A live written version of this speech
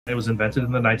It was invented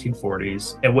in the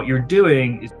 1940s. And what you're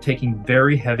doing is taking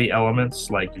very heavy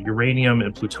elements like uranium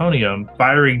and plutonium,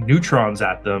 firing neutrons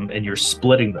at them, and you're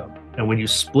splitting them. And when you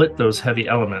split those heavy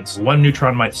elements, one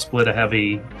neutron might split a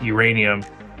heavy uranium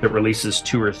that releases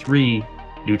 2 or 3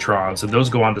 neutrons, and those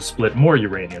go on to split more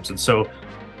uraniums. And so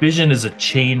fission is a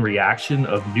chain reaction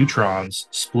of neutrons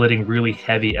splitting really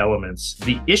heavy elements.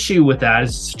 The issue with that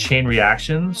is it's a chain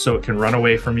reaction, so it can run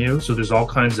away from you. So there's all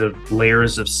kinds of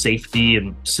layers of safety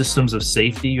and systems of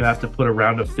safety you have to put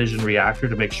around a fission reactor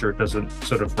to make sure it doesn't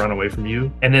sort of run away from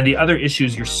you. And then the other issue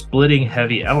is you're splitting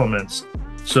heavy elements.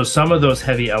 So some of those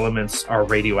heavy elements are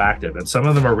radioactive, and some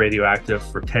of them are radioactive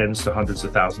for tens to hundreds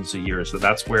of thousands of years. So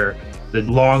that's where the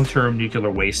long-term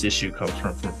nuclear waste issue comes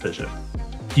from fission.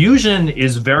 Fusion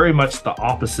is very much the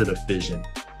opposite of fission.